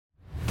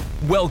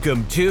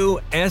Welcome to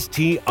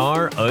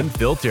STR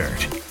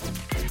Unfiltered,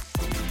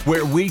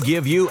 where we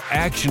give you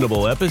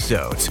actionable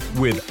episodes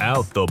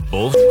without the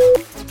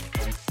bullshit.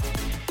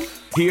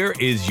 Here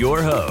is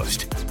your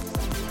host,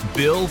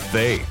 Bill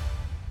Faith.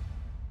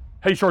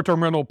 Hey,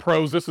 short-term rental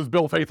pros, this is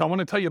Bill Faith. I want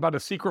to tell you about a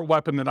secret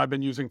weapon that I've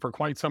been using for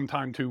quite some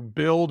time to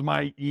build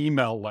my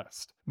email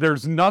list.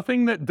 There's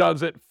nothing that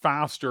does it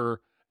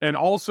faster and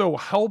also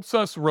helps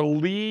us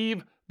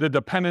relieve the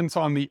dependence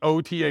on the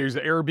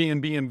OTAs,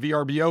 Airbnb and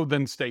VRBO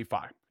than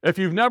StayFi. If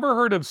you've never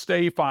heard of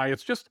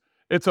StayFi,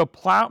 it's a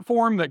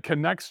platform that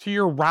connects to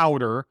your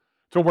router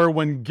to where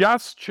when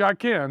guests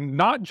check in,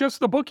 not just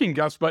the booking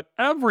guest, but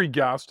every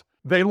guest,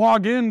 they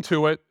log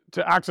into it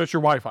to access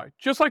your Wi-Fi.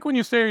 Just like when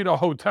you stay at a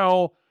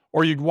hotel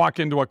or you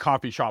walk into a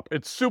coffee shop.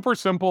 It's super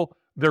simple.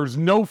 There's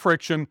no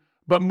friction.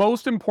 But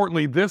most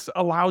importantly, this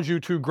allows you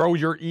to grow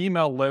your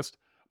email list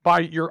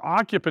by your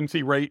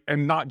occupancy rate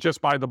and not just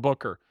by the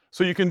booker.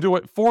 So you can do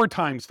it 4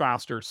 times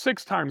faster,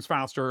 6 times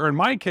faster, or in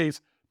my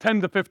case, 10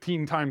 to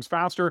 15 times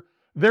faster.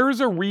 There's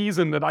a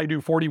reason that I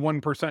do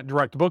 41%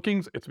 direct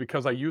bookings. It's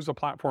because I use a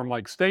platform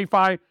like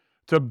StayFi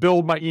to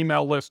build my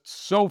email list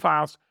so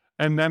fast.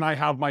 And then I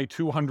have my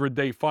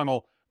 200-day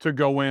funnel to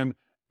go in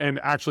and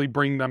actually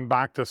bring them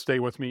back to stay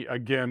with me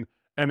again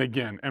and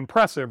again.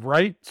 Impressive,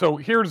 right? So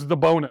here's the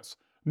bonus.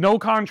 No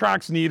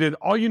contracts needed.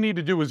 All you need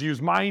to do is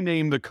use my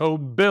name, the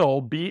code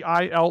BILL,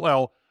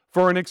 B-I-L-L,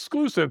 for an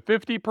exclusive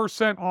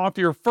 50% off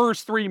your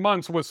first 3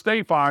 months with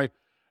StayFi.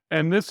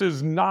 And this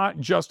is not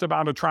just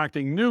about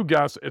attracting new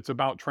guests. It's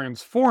about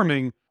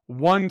transforming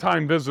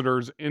one-time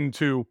visitors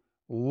into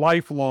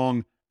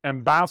lifelong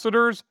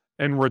ambassadors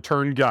and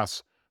return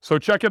guests. So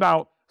check it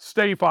out.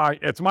 StayFi,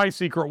 it's my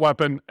secret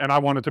weapon, and I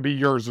want it to be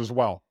yours as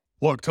well.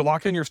 Look, to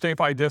lock in your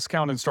StayFi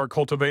discount and start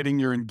cultivating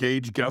your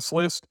engaged guest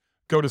list,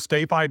 go to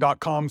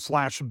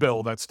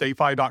stayfi.com/bill. That's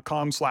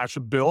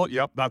stayfi.com/bill.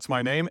 Yep, that's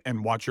my name,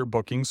 and watch your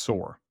bookings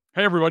soar.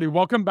 Hey, everybody,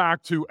 welcome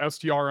back to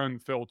STR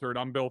Unfiltered.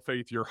 I'm Bill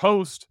Faith, your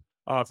host.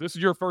 If this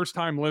is your first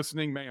time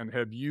listening, man,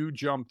 have you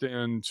jumped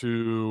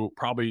into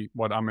probably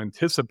what I'm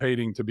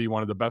anticipating to be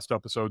one of the best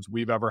episodes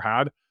we've ever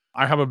had?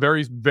 I have a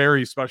very,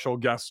 very special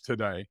guest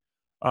today.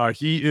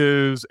 He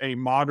is a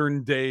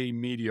modern day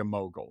media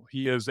mogul.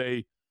 He is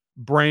a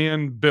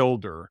brand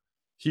builder.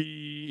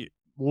 He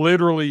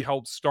literally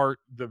helped start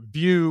The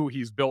View.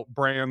 He's built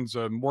brands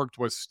and worked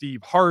with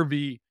Steve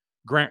Harvey,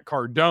 Grant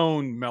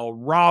Cardone, Mel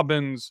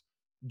Robbins,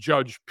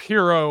 Judge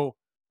Pirro.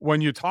 When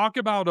you talk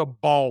about a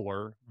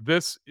baller,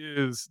 this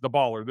is the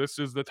baller. This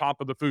is the top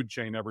of the food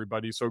chain,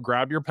 everybody. So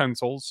grab your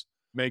pencils.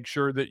 Make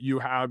sure that you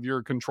have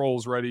your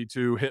controls ready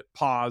to hit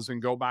pause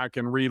and go back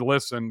and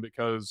re-listen,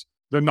 because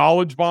the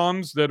knowledge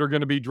bombs that are going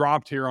to be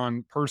dropped here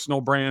on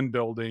personal brand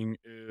building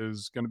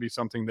is going to be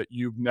something that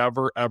you've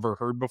never, ever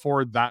heard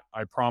before. That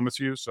I promise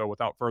you. So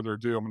without further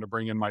ado, I'm going to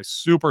bring in my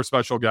super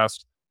special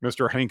guest,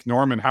 Mr. Hank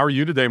Norman. How are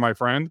you today, my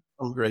friend?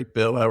 I'm great,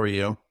 Bill. How are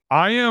you?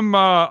 I am,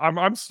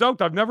 I'm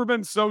stoked. I've never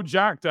been so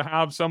jacked to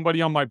have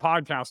somebody on my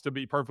podcast, to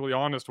be perfectly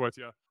honest with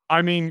you.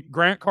 I mean,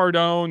 Grant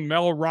Cardone,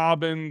 Mel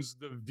Robbins,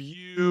 The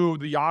View,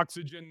 the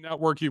Oxygen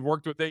Network, you've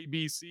worked with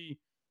ABC.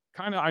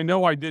 I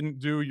know I didn't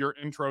do your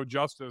intro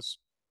justice.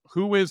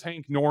 Who is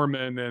Hank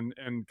Norman,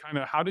 and kind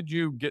of how did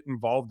you get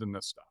involved in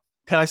this stuff?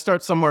 Can I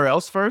start somewhere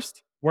else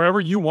first?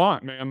 Wherever you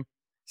want, man.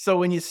 So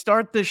when you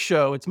start this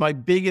show, it's my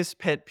biggest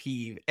pet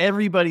peeve.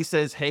 Everybody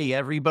says, hey,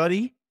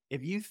 everybody.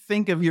 If you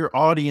think of your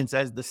audience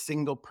as the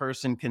single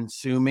person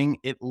consuming,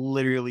 it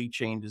literally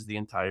changes the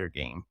entire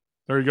game.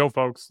 There you go,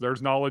 folks.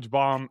 There's knowledge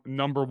bomb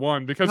number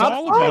 1, because Stop,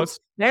 all of us.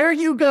 There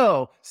you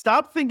go.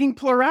 Stop thinking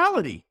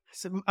plurality.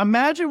 So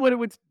imagine what it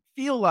would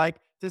feel like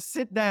to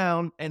sit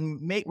down and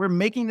we're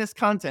making this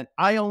content.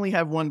 I only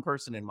have one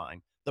person in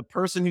mind, the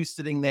person who's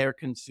sitting there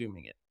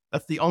consuming it.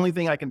 That's the only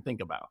thing I can think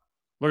about.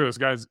 Look at this,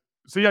 guys.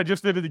 See, I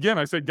just did it again.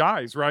 I said,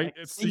 guys, right?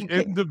 It's the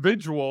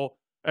individual.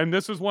 And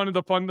this is one of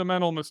the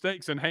fundamental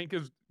mistakes. And Hank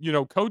has,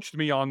 coached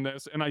me on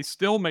this, and I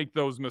still make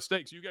those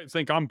mistakes. You guys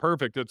think I'm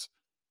perfect. It's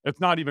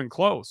not even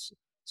close.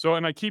 So,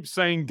 and I keep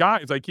saying,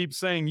 guys, I keep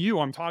saying you,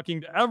 I'm talking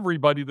to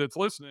everybody that's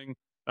listening.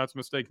 That's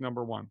mistake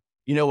number 1.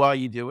 You know why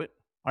you do it?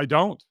 I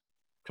don't.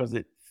 Because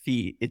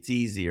it's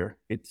easier.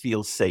 It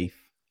feels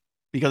safe.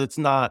 Because it's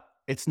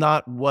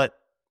not what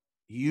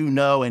you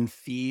know and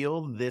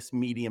feel this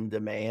medium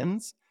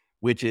demands,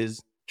 which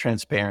is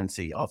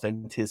transparency,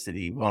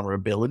 authenticity,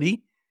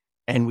 vulnerability.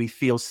 And we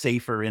feel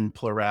safer in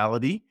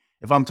plurality.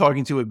 If I'm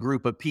talking to a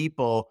group of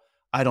people,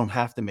 I don't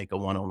have to make a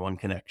one-on-one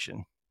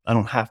connection. I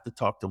don't have to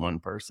talk to one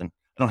person.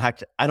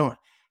 I don't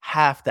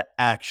have to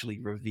actually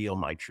reveal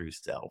my true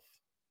self.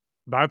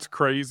 That's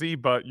crazy,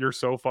 but you're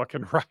so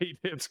fucking right.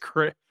 It's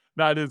crazy.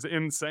 That is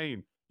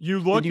insane.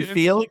 Did you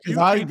feel it? Because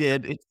I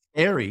did. It's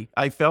scary.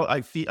 I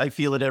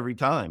feel it every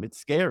time. It's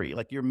scary.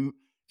 Like if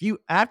you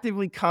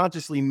actively,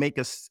 consciously make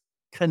a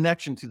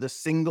connection to the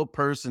single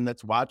person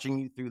that's watching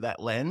you through that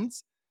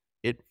lens,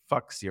 it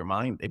fucks your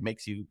mind.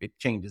 It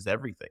changes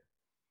everything.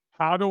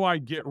 How do I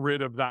get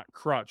rid of that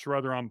crutch,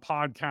 whether on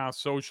podcasts,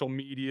 social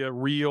media,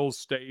 reels,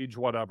 stage,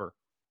 whatever?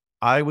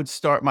 I would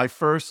start, my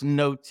first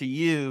note to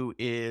you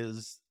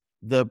is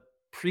the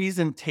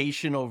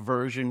presentational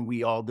version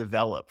we all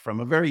develop from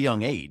a very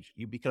young age.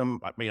 You become,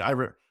 I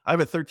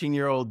have a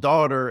 13-year-old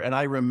daughter, and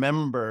I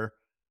remember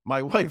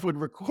my wife would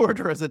record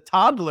her as a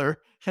toddler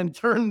and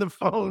turn the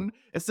phone.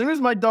 As soon as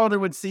my daughter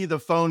would see the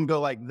phone go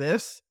like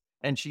this,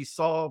 and she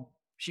saw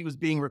she was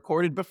being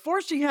recorded,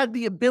 before she had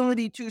the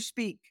ability to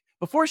speak,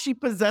 before she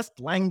possessed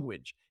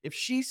language, if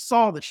she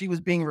saw that she was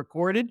being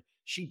recorded,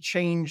 she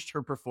changed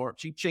her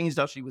performance. She changed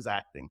how she was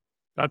acting.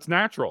 That's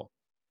natural.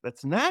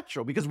 That's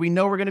natural because we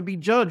know we're going to be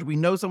judged. We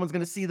know someone's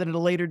going to see that at a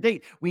later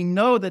date. We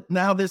know that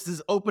now this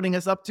is opening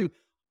us up to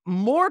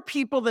more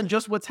people than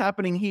just what's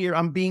happening here.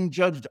 I'm being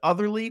judged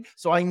otherly,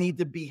 so I need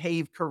to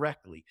behave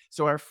correctly.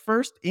 So our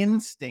first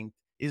instinct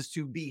is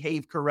to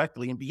behave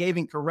correctly, and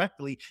behaving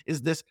correctly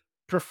is this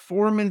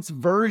performance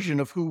version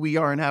of who we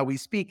are and how we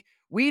speak.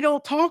 We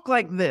don't talk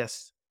like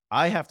this.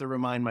 I have to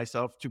remind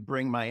myself to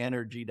bring my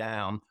energy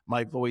down,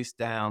 my voice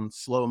down,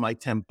 slow my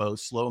tempo,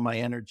 slow my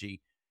energy,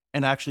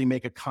 and actually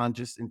make a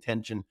conscious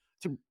intention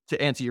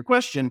to answer your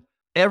question.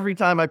 Every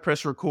time I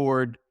press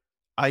record,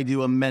 I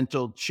do a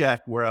mental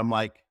check where I'm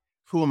like,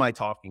 who am I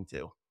talking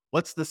to?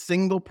 What's the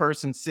single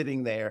person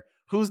sitting there?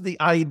 Who's the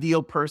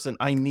ideal person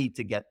I need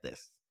to get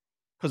this?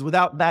 Because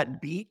without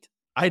that beat,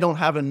 I don't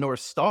have a North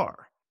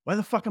Star. Why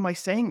the fuck am I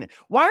saying that?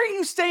 Why are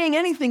you saying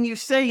anything you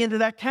say into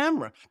that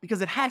camera?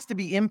 Because it has to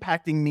be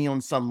impacting me on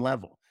some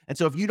level. And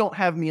so if you don't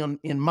have me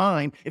in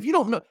mind, if you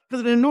don't know,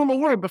 because in a normal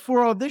world,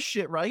 before all this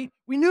shit, right?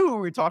 We knew who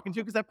we were talking to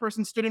because that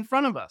person stood in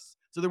front of us.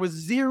 So there was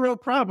zero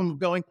problem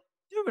going,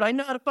 dude, I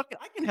know how to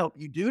I can help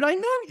you, dude. I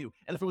know you.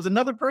 And if it was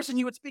another person,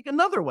 you would speak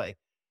another way.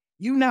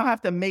 You now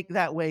have to make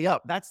that way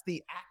up. That's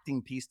the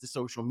acting piece to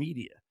social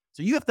media.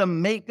 So you have to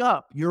make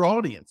up your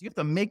audience. You have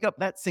to make up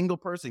that single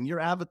person, your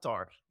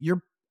avatar,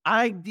 your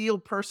ideal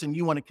person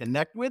you want to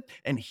connect with.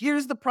 And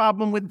here's the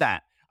problem with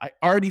that. I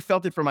already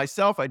felt it for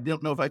myself. I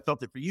don't know if I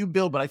felt it for you,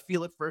 Bill, but I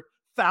feel it for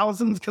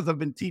thousands because I've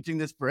been teaching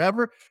this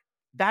forever.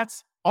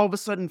 That's all of a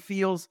sudden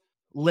feels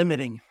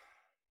limiting.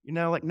 You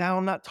know, like now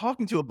I'm not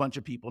talking to a bunch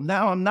of people.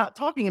 Now I'm not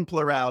talking in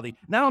plurality.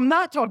 Now I'm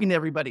not talking to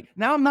everybody.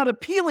 Now I'm not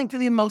appealing to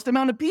the most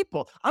amount of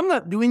people. I'm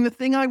not doing the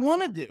thing I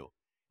want to do.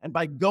 And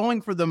by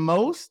going for the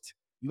most,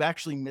 you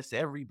actually miss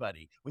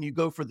everybody. When you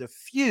go for the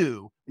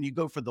few, and you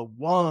go for the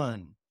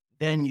one,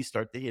 then you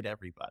start to hit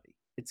everybody.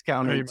 It's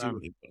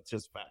counterintuitive, but it's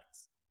just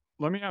facts.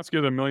 Let me ask you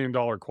the $1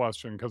 million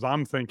question, because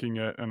I'm thinking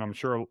it, and I'm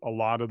sure a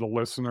lot of the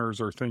listeners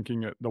are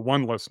thinking it. The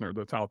one listener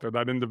that's out there,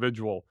 that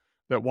individual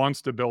that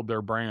wants to build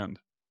their brand.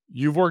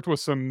 You've worked with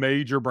some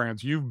major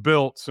brands. You've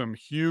built some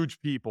huge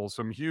people,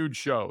 some huge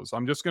shows.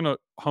 I'm just going to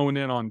hone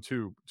in on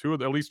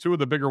at least two of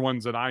the bigger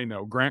ones that I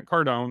know, Grant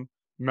Cardone,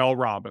 Mel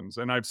Robbins.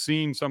 And I've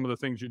seen some of the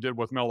things you did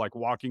with Mel, like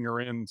walking her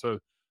into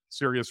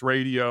Sirius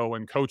Radio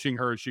and coaching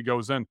her as she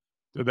goes in.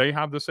 Did they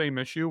have the same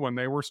issue when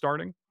they were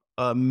starting?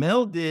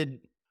 Mel did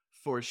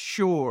for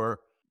sure.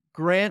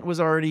 Grant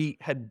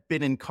had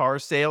been in car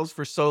sales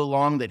for so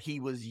long that he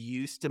was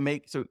used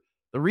to so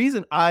the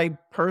reason I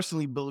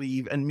personally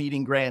believe, and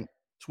meeting Grant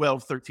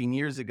 12, 13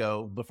 years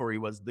ago, before he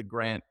was the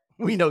Grant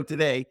we know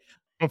today.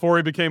 Before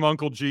he became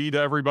Uncle G to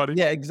everybody?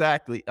 Yeah,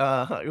 exactly.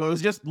 It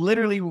was just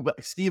literally,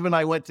 Steve and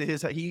I went to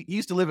he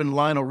used to live in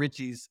Lionel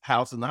Richie's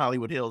house in the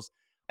Hollywood Hills.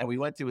 And we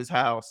went to his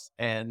house,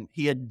 and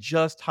he had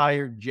just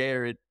hired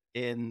Jared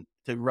to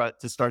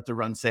start to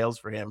run sales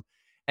for him.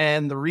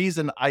 And the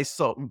reason I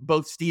saw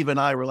both Steve and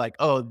I were like,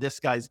 oh, this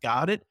guy's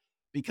got it.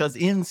 Because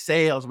in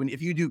sales,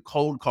 if you do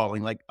cold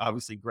calling, like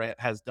obviously Grant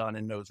has done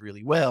and knows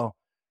really well,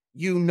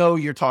 you know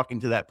you're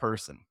talking to that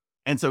person.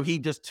 And so he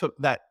just took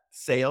that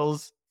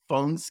sales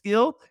phone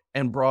skill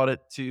and brought it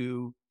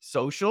to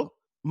social.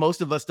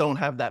 Most of us don't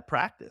have that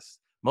practice.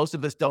 Most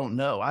of us don't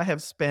know. I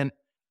have spent,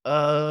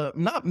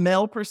 not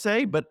Mel per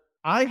se, but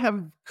I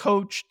have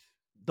coached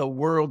the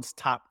world's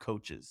top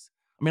coaches.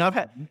 I mean, I've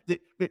had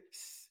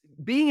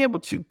being able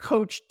to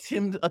coach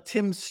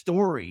Tim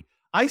Story.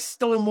 I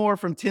stole more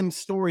from Tim's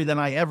story than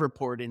I ever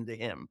poured into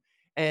him,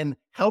 and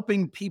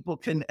helping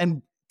people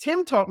and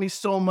Tim taught me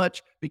so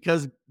much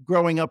because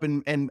growing up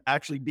and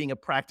actually being a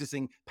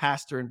practicing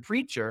pastor and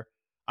preacher,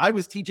 I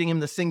was teaching him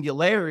the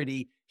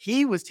singularity.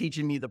 He was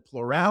teaching me the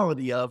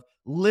plurality of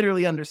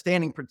literally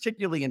understanding,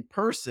 particularly in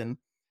person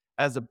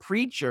as a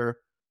preacher.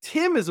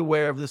 Tim is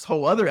aware of this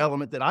whole other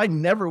element that I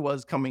never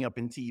was coming up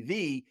in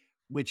TV,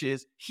 which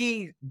is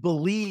he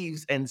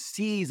believes and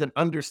sees and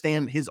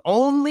understands his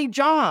only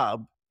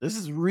job. This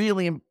is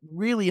really,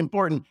 really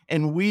important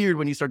and weird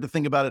when you start to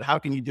think about it. How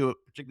can you do it,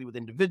 particularly with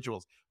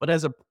individuals? But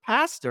as a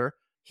pastor,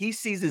 he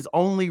sees his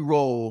only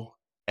role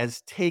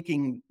as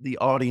taking the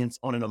audience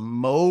on an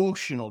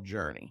emotional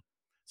journey.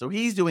 So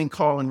he's doing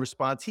call and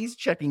response. He's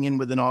checking in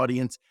with an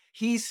audience.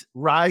 He's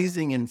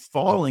rising and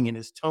falling in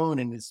his tone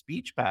and his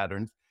speech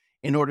patterns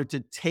in order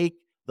to take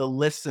the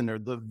listener,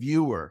 the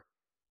viewer,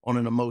 on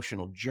an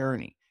emotional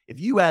journey. If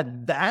you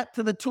add that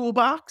to the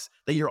toolbox,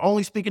 that you're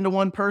only speaking to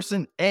one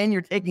person and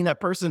you're taking that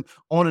person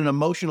on an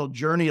emotional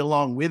journey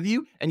along with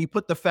you, and you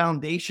put the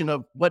foundation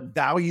of what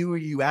value are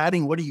you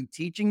adding, what are you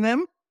teaching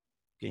them,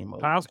 game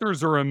over.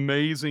 Pastors are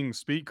amazing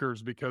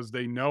speakers because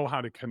they know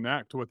how to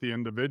connect with the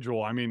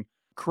individual. I mean,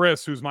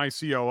 Chris, who's my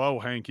COO,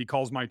 Hank, he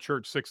calls my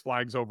church Six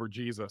Flags Over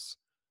Jesus.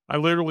 I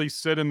literally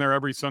sit in there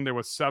every Sunday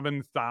with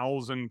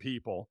 7,000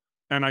 people.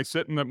 And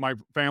my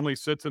family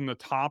sits in the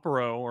top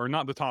row, or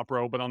not the top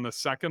row, but on the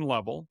second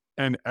level.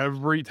 And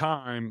every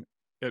time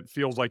it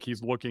feels like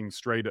he's looking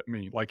straight at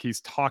me, like he's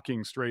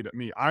talking straight at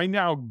me. I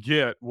now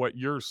get what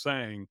you're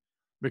saying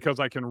because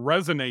I can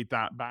resonate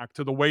that back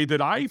to the way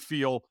that I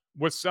feel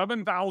with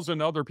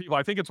 7,000 other people.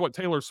 I think it's what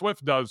Taylor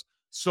Swift does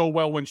so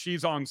well when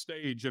she's on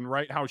stage, and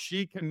right, how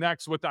she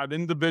connects with that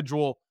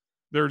individual.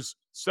 There's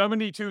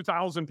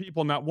 72,000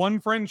 people in that one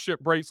friendship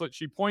bracelet.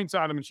 She points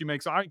at him and she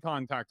makes eye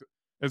contact.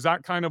 Is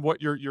that kind of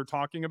what you're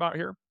talking about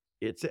here?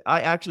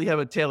 I actually have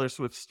a Taylor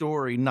Swift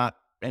story, not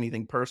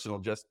anything personal,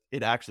 just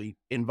it actually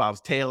involves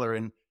Taylor.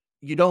 And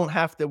you don't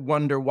have to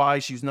wonder why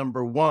she's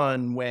number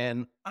one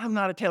when I'm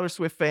not a Taylor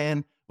Swift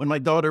fan. When my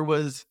daughter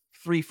was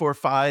 3, 4,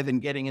 5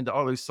 and getting into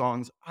all those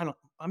songs, I'm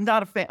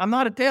not a fan. I'm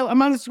not a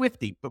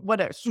Swiftie, but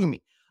whatever, sue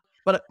me.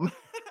 But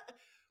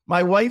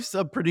my wife's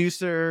a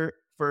producer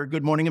for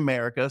Good Morning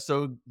America.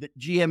 So the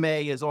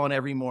GMA is on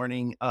every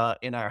morning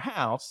in our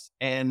house.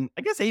 And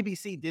I guess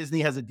ABC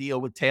Disney has a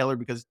deal with Taylor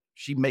because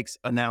she makes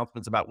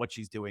announcements about what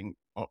she's doing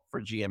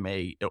for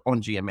GMA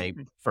on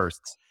GMA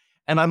firsts.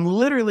 And I'm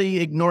literally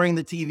ignoring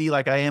the TV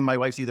like I am. My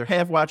wife's either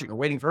half watching or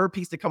waiting for her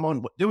piece to come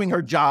on, doing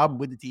her job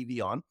with the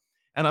TV on.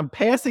 And I'm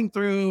passing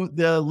through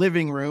the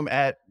living room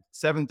at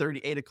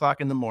 7:30, 8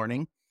 o'clock in the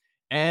morning,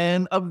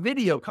 and a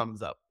video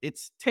comes up.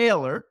 It's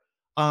Taylor,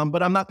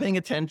 but I'm not paying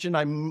attention.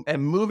 I'm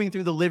moving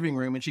through the living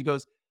room, and she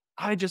goes,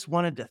 "I just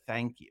wanted to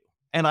thank you."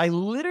 And I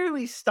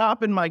literally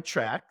stop in my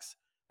tracks,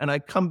 and I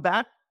come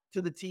back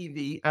to the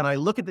TV, and I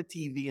look at the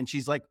TV, and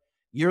she's like,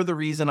 "You're the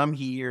reason I'm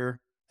here."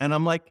 And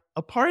I'm like,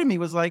 a part of me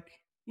was like,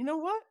 you know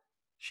what?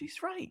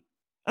 She's right.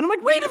 And I'm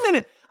like, wait a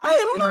minute, I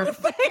am not a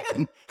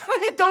fan.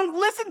 I don't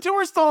listen to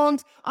her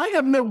songs. I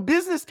have no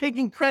business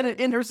taking credit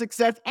in her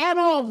success at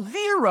all,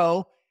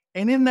 0.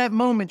 And in that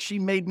moment, she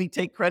made me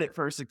take credit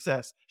for her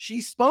success. She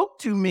spoke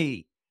to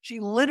me. She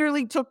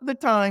literally took the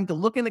time to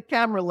look in the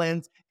camera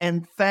lens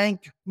and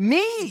thank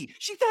me.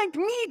 She thanked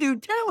me,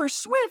 dude. Taylor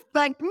Swift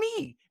thanked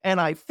me.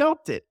 And I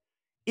felt it.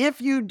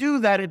 If you do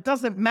that, it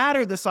doesn't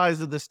matter the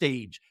size of the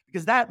stage,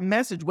 because that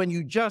message, when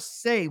you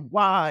just say,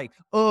 why,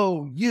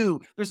 oh,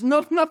 you, there's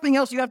nothing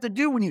else you have to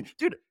do when you,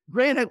 dude,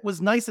 Grant was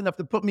nice enough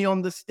to put me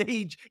on the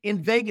stage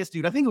in Vegas,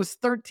 dude. I think it was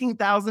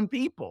 13,000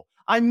 people.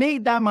 I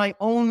made that my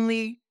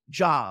only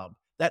job,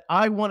 that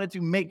I wanted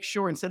to make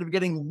sure, instead of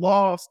getting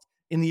lost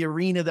in the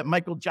arena that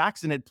Michael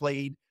Jackson had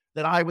played,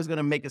 that I was going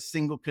to make a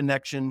single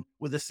connection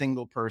with a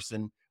single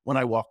person when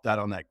I walked out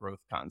on that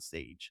GrowthCon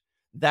stage.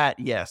 That,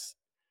 yes,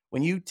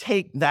 when you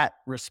take that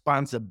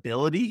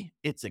responsibility,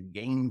 it's a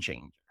game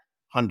changer,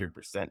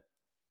 100%.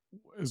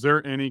 Is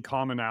there any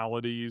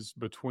commonalities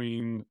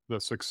between the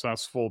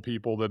successful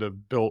people that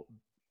have built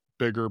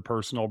bigger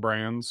personal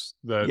brands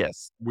that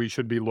Yes. we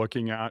should be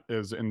looking at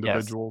as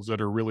individuals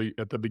that are really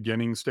at the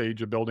beginning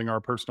stage of building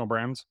our personal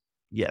brands?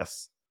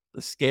 Yes.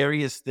 The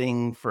scariest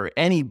thing for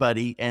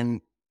anybody, and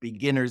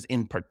beginners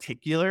in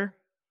particular,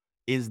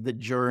 is the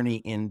journey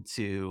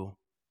into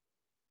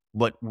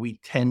what we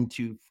tend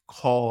to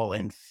call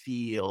and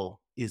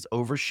feel is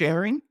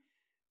oversharing,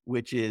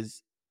 which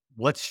is,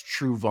 what's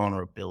true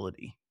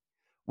vulnerability?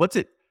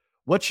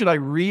 What should I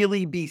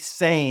really be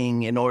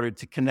saying in order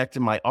to connect to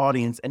my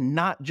audience, and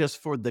not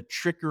just for the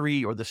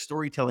trickery or the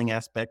storytelling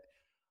aspect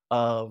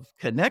of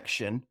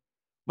connection,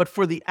 but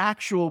for the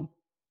actual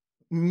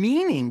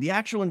meaning, the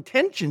actual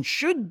intention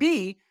should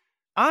be,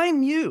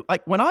 I'm you.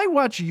 Like when I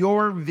watch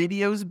your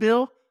videos,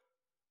 Bill,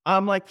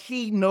 I'm like,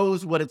 he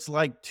knows what it's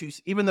like to,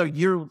 even though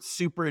you're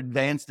super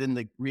advanced in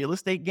the real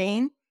estate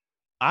game,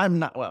 I'm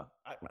not,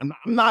 I'm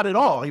not at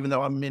all, even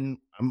though I'm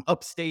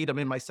upstate, I'm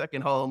in my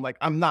second home. Like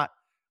I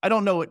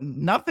don't know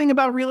nothing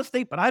about real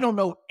estate, but I don't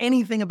know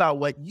anything about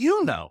what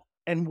you know.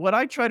 And what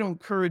I try to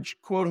encourage,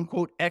 quote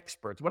unquote,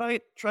 experts, what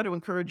I try to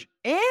encourage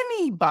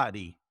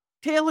anybody,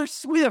 Taylor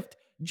Swift,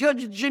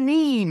 Judge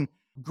Janine,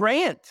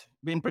 Grant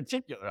in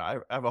particular, I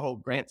have a whole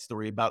Grant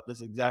story about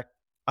this exact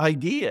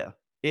idea.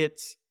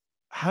 It's,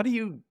 how do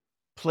you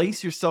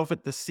place yourself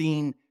at the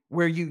scene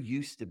where you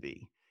used to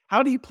be?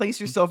 How do you place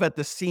yourself at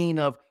the scene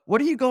of,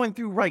 what are you going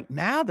through right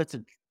now that's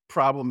a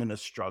problem and a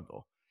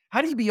struggle?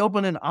 How do you be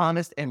open and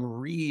honest and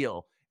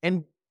real,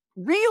 and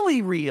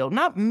really real,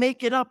 not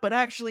make it up, but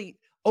actually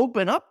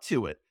open up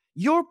to it?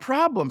 Your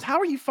problems, how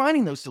are you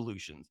finding those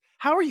solutions?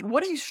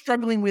 What are you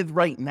struggling with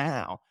right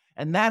now?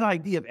 And that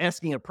idea of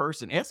asking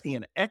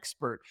an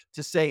expert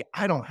to say,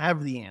 I don't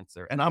have the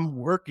answer and I'm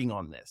working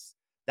on this,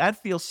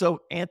 that feels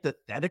so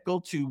antithetical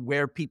to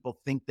where people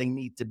think they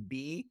need to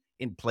be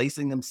in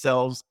placing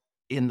themselves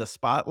in the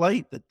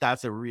spotlight,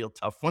 that's a real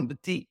tough one to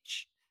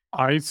teach.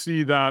 I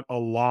see that a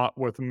lot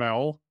with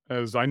Mel,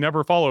 as I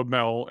never followed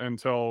Mel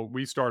until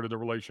we started a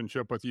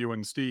relationship with you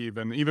and Steve.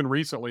 And even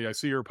recently, I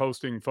see her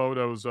posting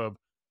photos of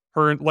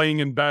her laying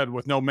in bed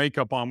with no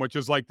makeup on, which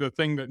is like the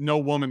thing that no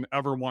woman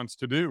ever wants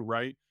to do,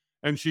 right?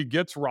 And she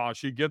gets raw,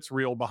 she gets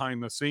real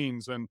behind the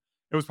scenes. And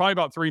it was probably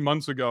about 3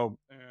 months ago.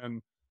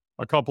 And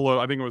a couple of,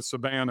 I think it was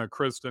Savannah,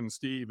 Kristen,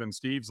 Steve, and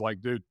Steve's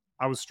like, dude,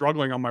 I was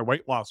struggling on my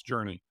weight loss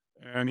journey.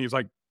 And he's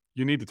like,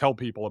 you need to tell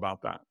people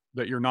about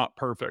that you're not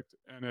perfect.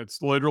 And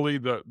it's literally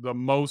the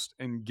most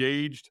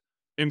engaged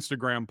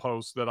Instagram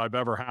post that I've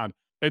ever had.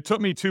 It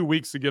took me 2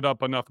 weeks to get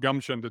up enough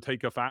gumption to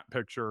take a fat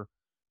picture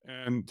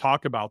and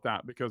talk about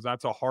that, because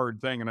that's a hard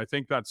thing. And I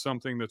think that's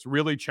something that's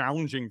really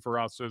challenging for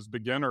us as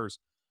beginners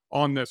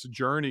on this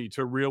journey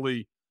to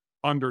really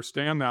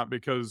understand that,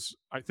 because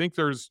I think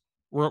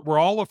we're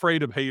all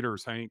afraid of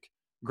haters, Hank.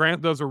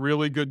 Grant does a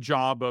really good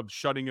job of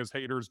shutting his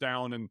haters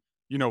down and,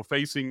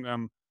 facing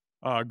them,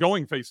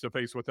 going face to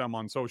face with them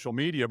on social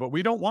media. But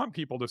we don't want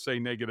people to say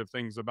negative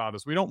things about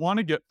us. We don't want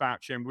to get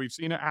fat shamed. We've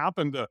seen it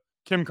happen to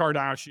Kim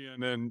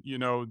Kardashian and,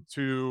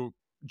 to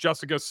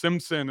Jessica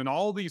Simpson and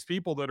all these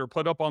people that are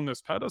put up on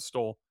this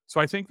pedestal. So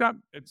I think that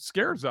it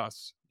scares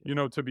us,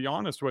 to be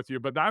honest with you.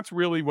 But that's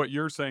really what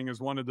you're saying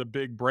is one of the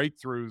big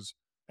breakthroughs.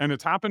 And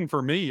it's happened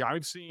for me.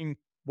 I've seen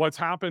what's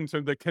happened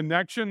to the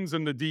connections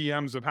and the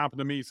DMs have happened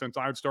to me since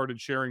I've started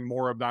sharing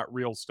more of that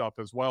real stuff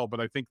as well. But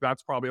I think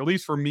that's probably, at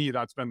least for me,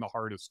 that's been the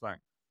hardest thing.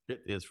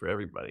 It is for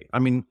everybody. I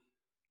mean,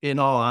 in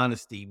all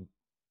honesty,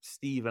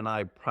 Steve and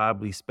I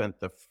probably spent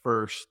the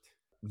first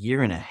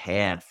year and a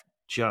half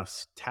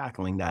just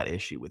tackling that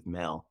issue with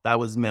Mel. That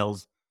was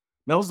Mel's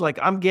like,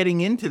 I'm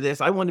getting into this.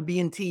 I want to be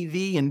in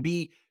TV and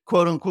be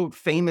quote unquote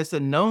famous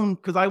and known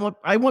because I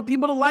want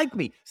people to like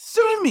me.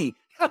 Sue me.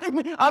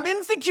 I'm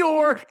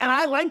insecure and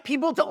I like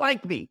people to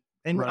like me.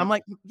 And Right. I'm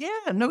like,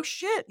 yeah, no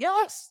shit.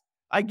 Yes.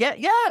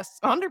 Yes,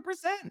 100%.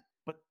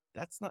 But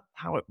that's not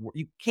how it works.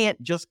 You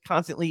can't just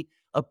constantly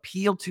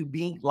appeal to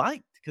being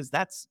liked because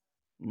that's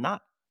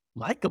not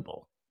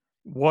likable.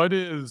 What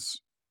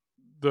is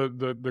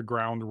the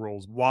ground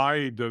rules?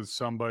 Why does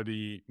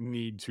somebody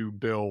need to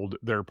build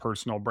their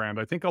personal brand?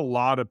 I think a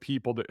lot of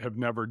people that have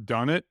never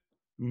done it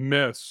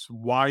miss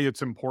why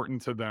it's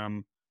important to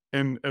them.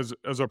 And as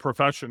a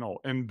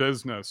professional in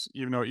business,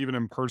 even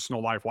in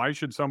personal life, why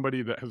should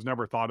somebody that has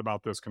never thought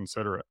about this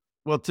consider it?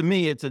 Well, to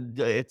me, it's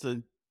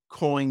a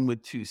coin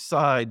with two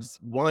sides.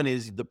 One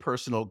is the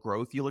personal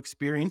growth you'll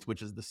experience,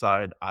 which is the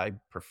side I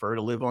prefer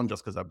to live on,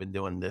 just because I've been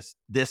doing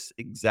this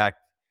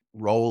exact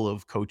role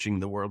of coaching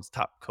the world's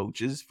top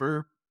coaches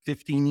for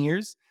 15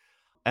 years.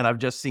 And I've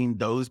just seen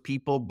those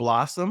people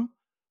blossom.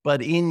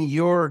 But in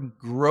your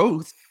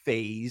growth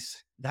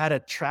phase, that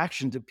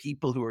attraction to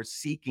people who are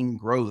seeking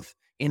growth,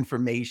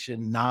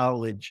 information,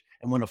 knowledge,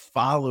 and want to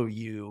follow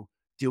you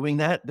doing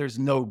that, there's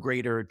no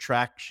greater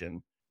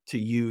attraction to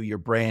you, your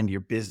brand, your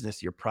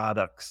business, your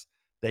products,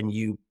 than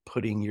you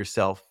putting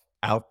yourself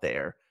out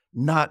there.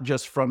 Not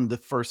just from the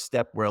first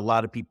step where a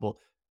lot of people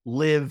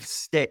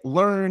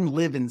learn,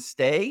 live, and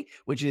stay,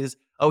 which is,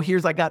 oh,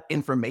 I got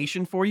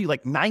information for you,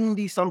 like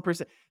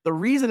 90% The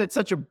reason it's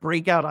such a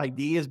breakout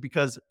idea is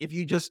because if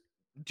you just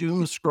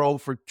doom scroll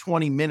for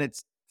 20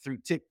 minutes through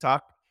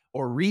TikTok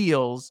or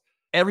Reels,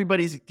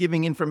 everybody's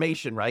giving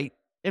information, right?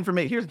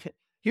 Information.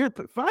 Here's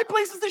 5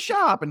 places to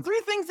shop and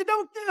 3 things to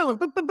don't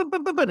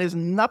do. But there's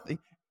nothing.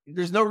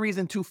 There's no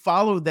reason to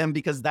follow them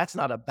because that's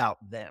not about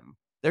them.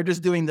 They're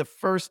just doing the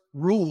first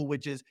rule,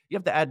 which is you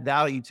have to add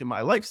value to my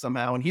life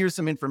somehow. And here's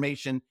some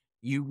information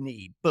you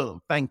need.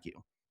 Boom. Thank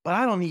you. But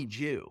I don't need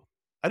you.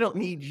 I don't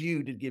need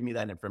you to give me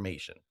that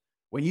information.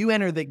 When you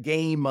enter the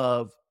game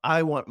of,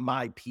 I want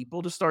my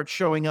people to start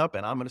showing up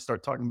and I'm going to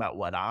start talking about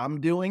what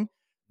I'm doing,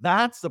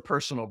 that's the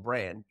personal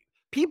brand.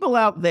 People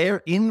out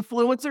there,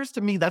 influencers,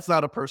 to me, that's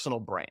not a personal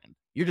brand.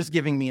 You're just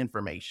giving me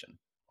information.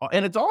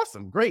 And it's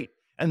awesome. Great.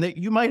 And that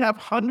you might have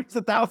hundreds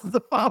of thousands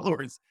of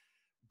followers,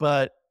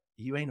 but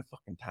you ain't a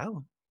fucking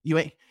talent. You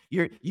ain't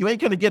going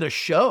to get a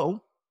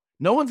show.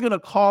 No one's going to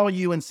call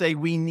you and say,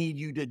 we need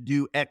you to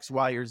do X,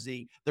 Y, or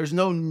Z. There's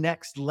no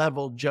next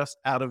level just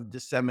out of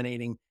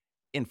disseminating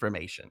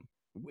information.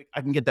 I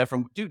can get that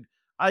from, dude,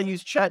 I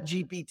use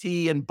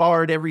ChatGPT and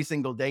Bard every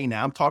single day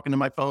now. I'm talking to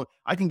my phone.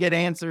 I can get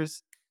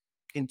answers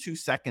in 2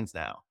 seconds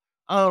now.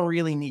 I don't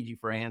really need you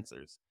for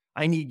answers.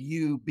 I need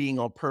you being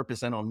on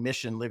purpose and on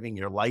mission, living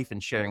your life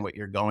and sharing what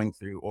you're going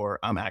through, or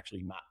I'm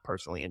actually not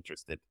personally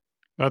interested.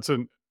 That's a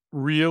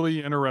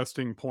really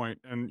interesting point.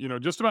 And,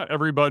 just about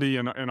everybody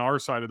in our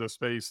side of the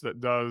space that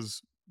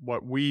does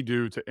what we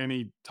do to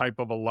any type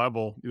of a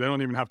level, they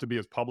don't even have to be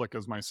as public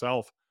as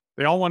myself.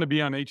 They all want to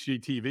be on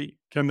HGTV.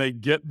 Can they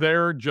get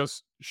there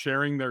just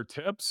sharing their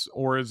tips?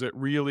 Or is it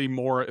really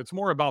it's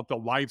more about the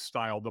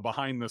lifestyle, the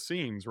behind the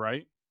scenes,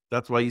 right?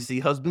 That's why you see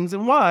husbands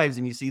and wives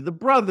and you see the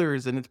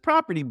brothers and it's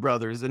property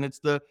brothers and it's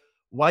the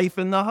wife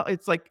and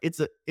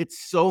it's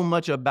so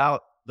much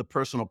about the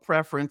personal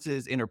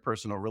preferences,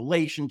 interpersonal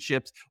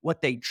relationships,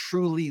 what they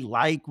truly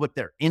like, what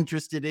they're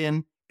interested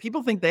in.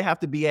 People think they have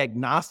to be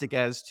agnostic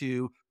as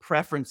to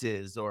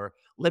preferences or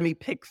let me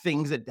pick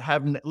things that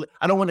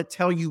I don't want to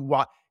tell you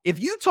why. If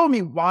you told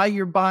me why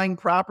you're buying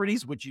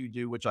properties, which you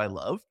do, which I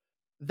love,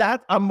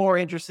 that I'm more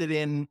interested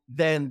in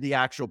than the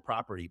actual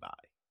property buy.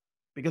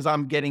 because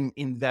I'm getting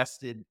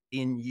invested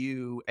in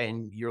you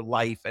and your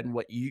life and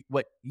what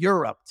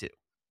you're up to.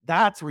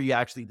 That's where you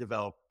actually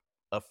develop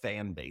a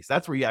fan base.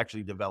 That's where you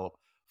actually develop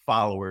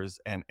followers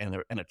and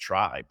a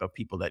tribe of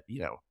people that,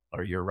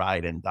 are your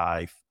ride and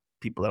die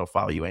people that'll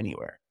follow you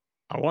anywhere.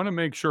 I want to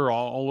make sure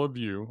all of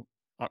you.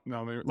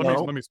 No,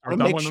 No, let me I start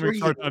that make one. Let sure me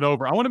start that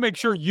over. I want to make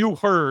sure you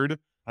heard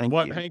thank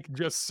what you. Hank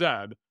just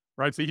said.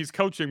 Right? See, he's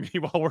coaching me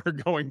while we're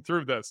going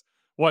through this.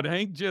 What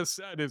Hank just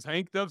said is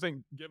Hank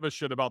doesn't give a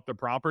shit about the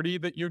property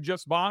that you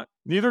just bought.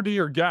 Neither do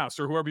your guests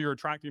or whoever you're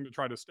attracting to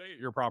try to stay at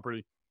your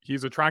property.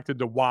 He's attracted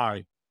to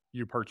why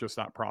you purchased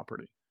that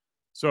property.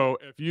 So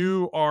if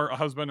you are a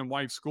husband and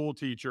wife school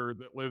teacher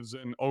that lives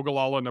in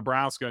Ogallala,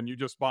 Nebraska, and you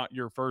just bought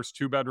your first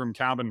 2-bedroom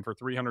cabin for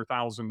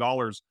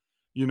 $300,000,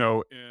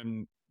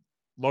 in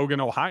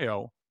Logan,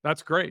 Ohio,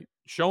 that's great.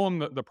 Show them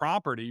the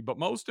property, but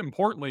most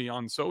importantly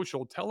on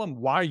social, tell them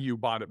why you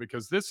bought it,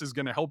 because this is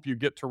going to help you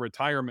get to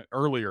retirement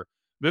earlier.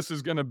 This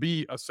is going to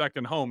be a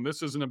second home.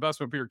 This is an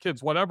investment for your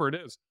kids, whatever it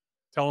is.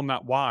 Tell them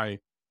that why,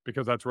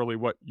 because that's really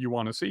what you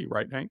want to see,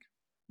 right, Hank?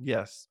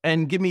 Yes.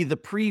 And give me the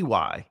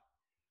pre-why.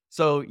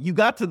 So you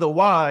got to the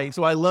why.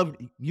 So I love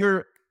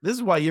this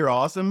is why you're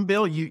awesome,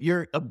 Bill.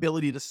 Your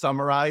ability to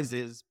summarize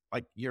is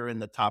like you're in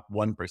the top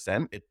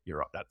 1%.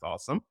 That's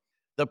awesome.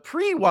 The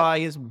pre-why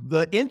is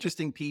the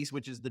interesting piece,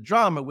 which is the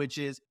drama, which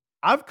is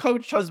I've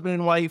coached husband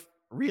and wife.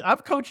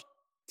 I've coached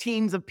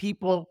teams of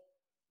people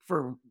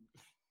for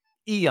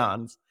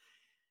eons.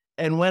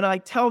 And when I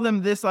tell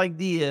them this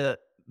idea,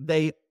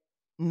 they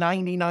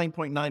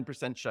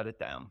 99.9% shut it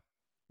down,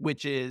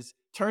 which is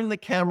turn the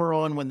camera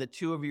on when the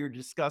two of you are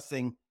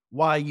discussing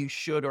why you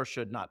should or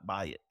should not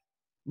buy it.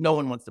 No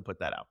one wants to put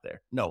that out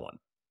there. No one.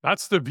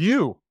 That's The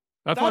View.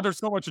 That's why there's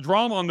so much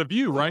drama on The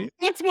View, right?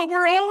 That's what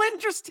we're all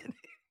interested in.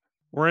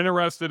 We're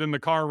interested in the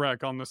car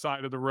wreck on the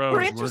side of the road.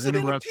 We're interested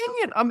in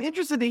opinion. I'm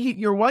interested in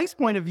your wife's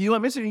point of view.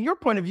 I'm interested in your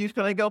point of view.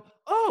 Because I go,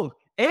 oh,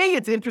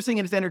 it's interesting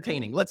and it's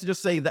entertaining. Let's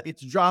just say that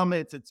it's drama,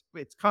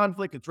 it's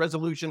conflict, it's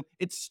resolution,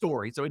 it's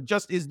story. So it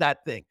just is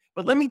that thing.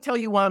 But let me tell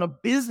you, on a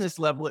business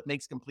level, it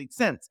makes complete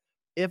sense.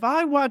 If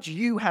I watch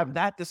you have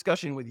that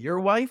discussion with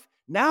your wife,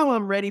 now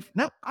I'm ready.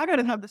 Now I got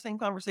to have the same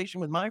conversation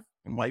with my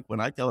wife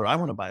when I tell her I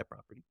want to buy a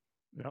property.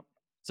 Yep.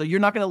 So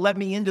you're not going to let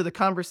me into the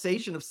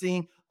conversation of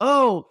seeing,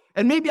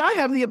 and maybe I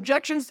have the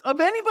objections of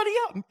anybody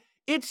else.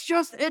 It's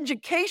just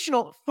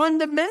educational.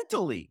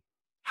 Fundamentally,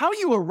 how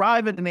you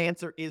arrive at an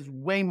answer is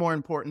way more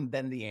important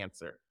than the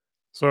answer.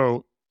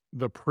 So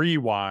the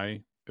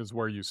pre-why is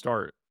where you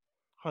start.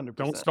 100%.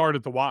 Don't start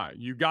at the why.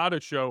 You got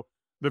to show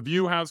The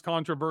View has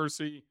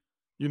controversy.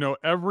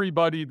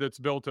 Everybody that's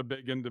built a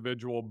big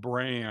individual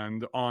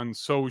brand on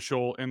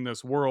social in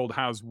this world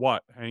has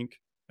what, Hank?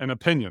 An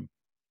opinion.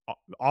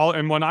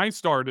 And when I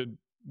started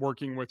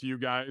working with you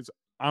guys,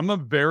 I'm a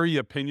very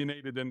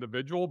opinionated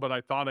individual, but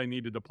I thought I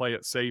needed to play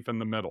it safe in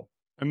the middle.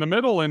 And the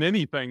middle in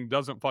anything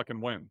doesn't fucking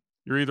win.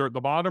 You're either at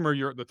the bottom or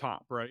you're at the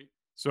top, right?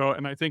 So,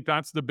 and I think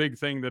that's the big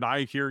thing that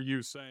I hear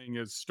you saying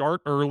is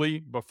start early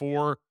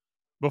before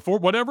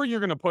whatever you're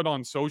going to put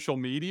on social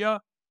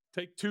media,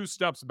 take 2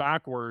 steps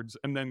backwards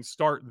and then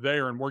start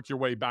there and work your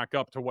way back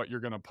up to what you're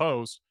going to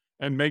post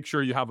and make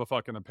sure you have a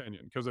fucking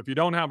opinion. Because if you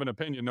don't have an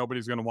opinion,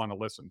 nobody's going to want to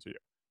listen to you.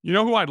 You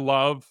know who I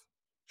love?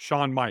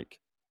 Sean Mike.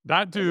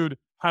 That dude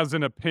has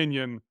an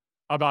opinion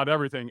about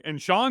everything.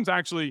 And Sean's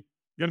actually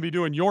going to be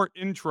doing your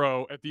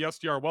intro at the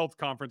SDR Wealth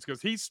Conference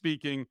because he's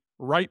speaking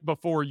right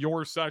before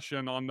your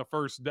session on the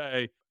first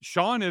day.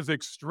 Sean is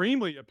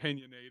extremely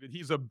opinionated.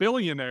 He's a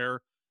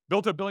billionaire,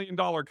 built a $1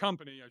 billion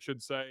company, I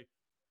should say.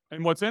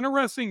 And what's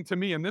interesting to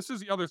me, and this is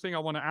the other thing I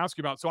want to ask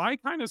you about. So I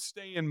kind of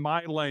stay in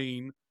my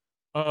lane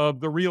of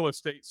the real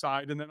estate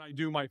side, and then I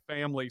do my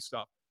family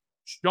stuff.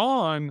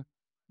 Sean,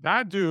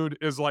 that dude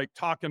is like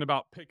talking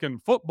about picking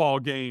football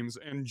games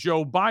and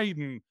Joe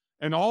Biden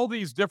and all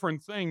these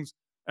different things.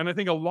 And I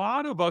think a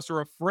lot of us are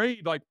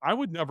afraid, like I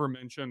would never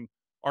mention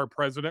our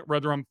president,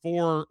 whether I'm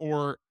for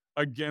or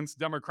against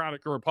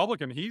Democratic or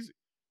Republican. He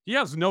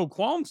has no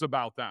qualms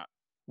about that.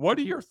 What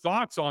are your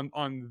thoughts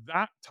on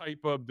that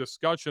type of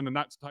discussion and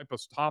that type of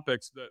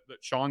topics that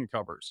Sean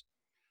covers?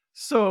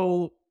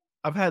 So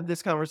I've had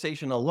this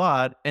conversation a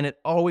lot, and it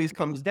always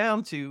comes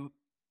down to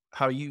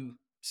how you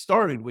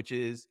started, which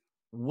is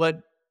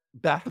what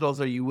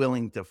battles are you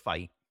willing to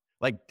fight?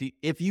 Like,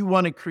 if you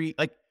want to create,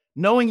 like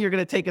knowing you're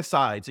going to take a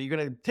side, so you're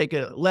going to take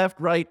a left,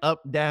 right,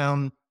 up,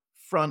 down,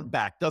 front,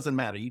 back, doesn't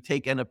matter. You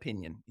take an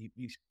opinion,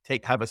 you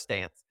have a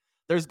stance.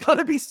 There's going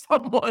to be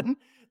someone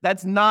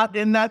that's not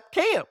in that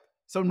camp.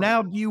 So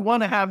now you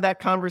want to have that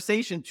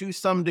conversation to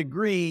some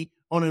degree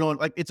on and on.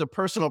 Like it's a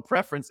personal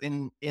preference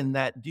in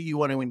that. Do you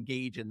want to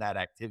engage in that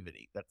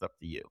activity? That's up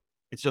to you.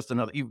 It's just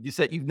another, you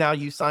said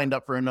you signed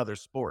up for another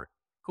sport.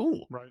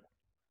 Cool. Right.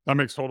 That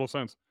makes total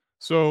sense.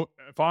 So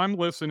if I'm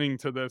listening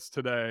to this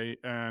today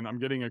and I'm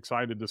getting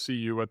excited to see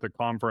you at the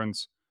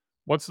conference,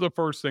 what's the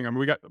first thing? I mean,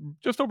 we got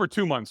just over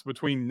 2 months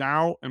between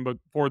now and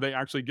before they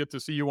actually get to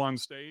see you on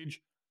stage.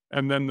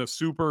 And then the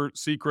super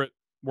secret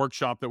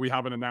workshop that we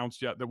haven't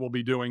announced yet that we'll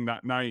be doing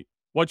that night.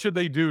 What should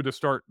they do to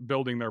start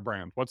building their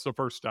brand? What's the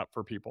first step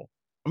for people?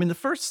 I mean, the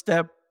first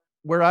step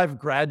where I've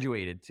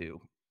graduated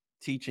to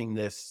teaching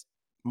this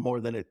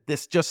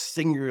this just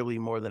singularly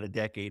more than a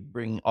decade,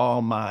 bringing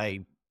all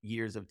my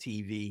years of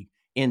TV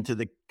into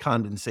the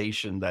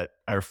condensation that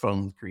our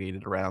phones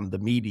created around the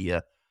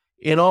media.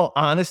 In all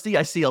honesty,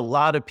 I see a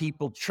lot of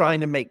people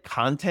trying to make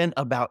content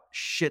about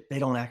shit they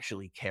don't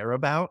actually care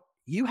about.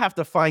 You have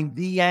to find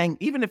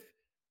even if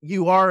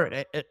you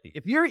are,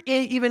 if you're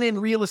even in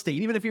real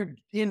estate, even if you're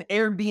in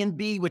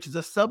Airbnb, which is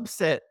a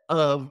subset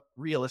of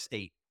real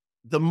estate,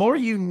 the more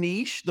you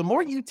niche, the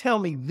more you tell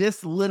me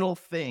this little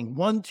thing,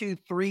 1, 2,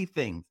 3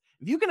 things.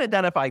 If you can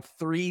identify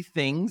 3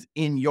 things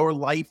in your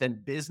life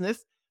and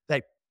business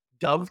that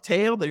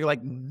dovetail, that you're like,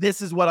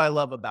 this is what I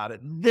love about it.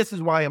 This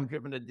is why I'm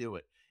driven to do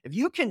it. If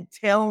you can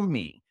tell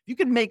me, if you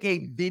can make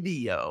a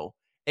video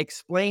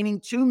explaining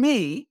to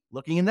me,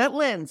 looking in that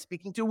lens,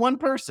 speaking to one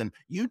person,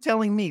 you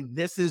telling me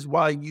this is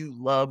why you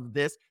love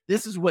this.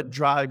 This is what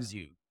drives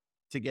you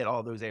to get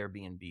all those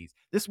Airbnbs.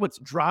 This is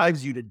what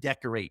drives you to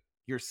decorate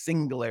your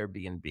single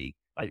Airbnb.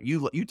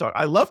 You talk.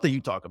 I love that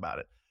you talk about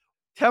it.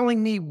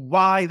 Telling me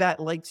why that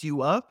lights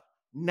you up.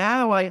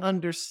 Now I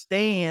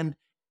understand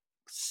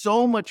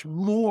so much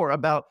more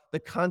about the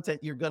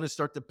content you're going to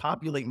start to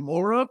populate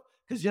more of,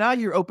 because now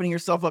you're opening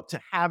yourself up to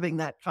having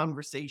that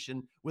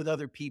conversation with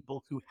other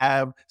people who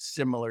have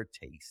similar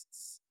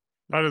tastes.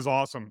 That is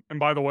awesome. And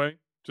by the way,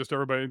 just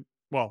everybody,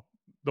 well,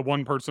 the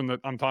one person that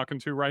I'm talking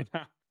to right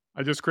now,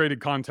 I just created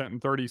content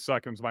in 30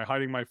 seconds by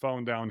hiding my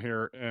phone down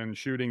here and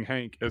shooting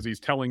Hank as he's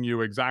telling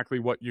you exactly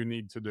what you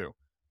need to do.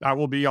 That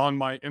will be on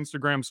my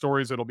Instagram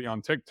stories. It'll be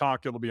on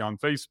TikTok. It'll be on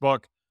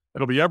Facebook.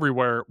 It'll be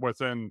everywhere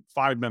within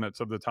 5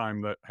 minutes of the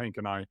time that Hank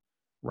and I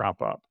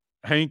wrap up.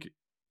 Hank,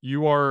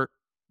 you are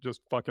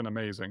just fucking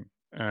amazing.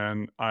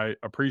 And I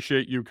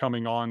appreciate you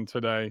coming on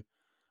today.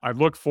 I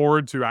look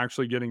forward to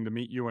actually getting to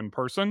meet you in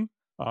person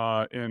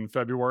in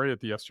February at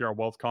the STR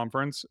Wealth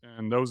Conference.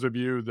 And those of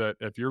you that,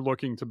 if you're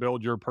looking to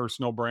build your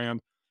personal brand,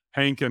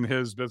 Hank and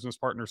his business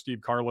partner, Steve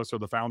Carless, are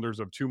the founders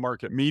of 2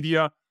 Market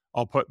Media.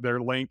 I'll put their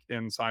link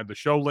inside the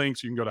show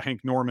links. You can go to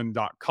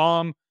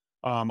hanknorman.com.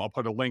 I'll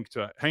put a link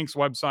to Hank's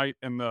website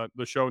in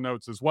the show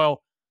notes as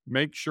well.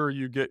 Make sure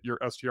you get your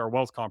STR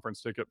Wealth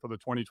Conference ticket for the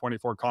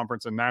 2024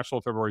 conference in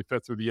Nashville, February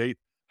 5th through the 8th.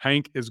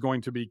 Hank is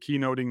going to be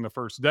keynoting the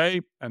first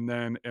day. And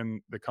then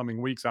in the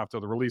coming weeks after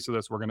the release of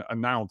this, we're going to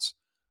announce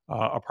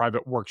a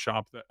private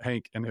workshop that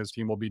Hank and his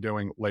team will be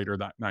doing later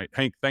that night.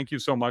 Hank, thank you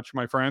so much,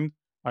 my friend.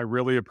 I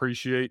really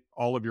appreciate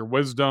all of your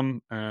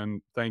wisdom,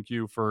 and thank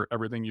you for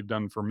everything you've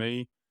done for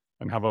me,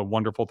 and have a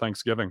wonderful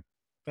Thanksgiving.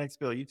 Thanks,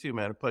 Bill. You too,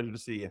 man. A pleasure to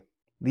see you.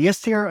 The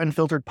STR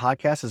Unfiltered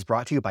podcast is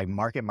brought to you by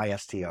Market My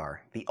STR,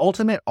 the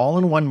ultimate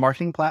all-in-one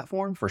marketing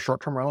platform for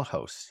short-term rental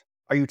hosts.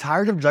 Are you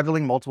tired of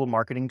juggling multiple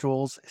marketing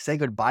tools? Say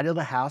goodbye to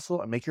the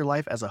hassle and make your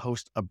life as a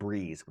host a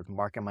breeze with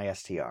Market My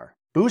STR.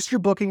 Boost your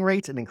booking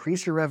rates and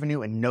increase your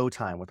revenue in no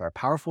time with our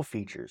powerful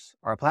features.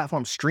 Our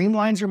platform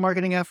streamlines your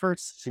marketing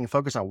efforts so you can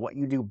focus on what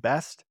you do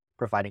best,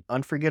 providing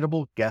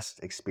unforgettable guest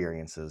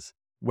experiences.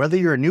 Whether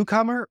you're a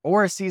newcomer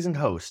or a seasoned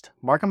host,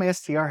 Market My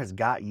STR has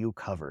got you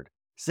covered.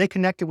 Stay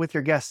connected with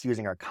your guests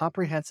using our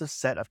comprehensive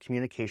set of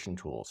communication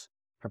tools.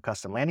 From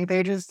custom landing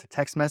pages to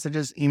text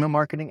messages, email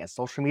marketing, and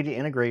social media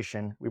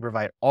integration, we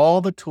provide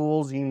all the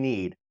tools you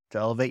need to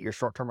elevate your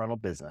short-term rental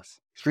business.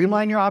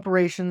 Streamline your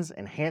operations,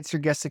 enhance your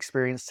guest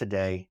experience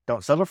today.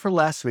 Don't settle for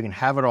less so we can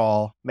have it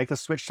all. Make the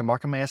switch to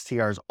Market My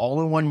STR's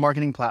all-in-one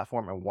marketing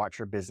platform and watch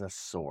your business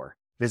soar.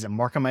 Visit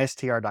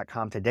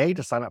marketmystr.com today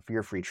to sign up for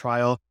your free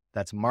trial.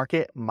 That's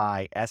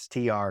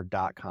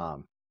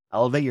marketmystr.com.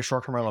 Elevate your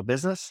short-term rental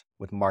business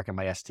with Market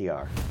My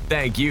STR.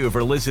 Thank you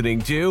for listening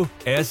to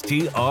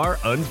STR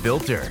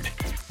Unfiltered,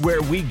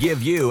 where we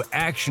give you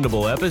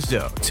actionable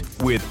episodes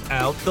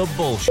without the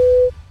bullshit.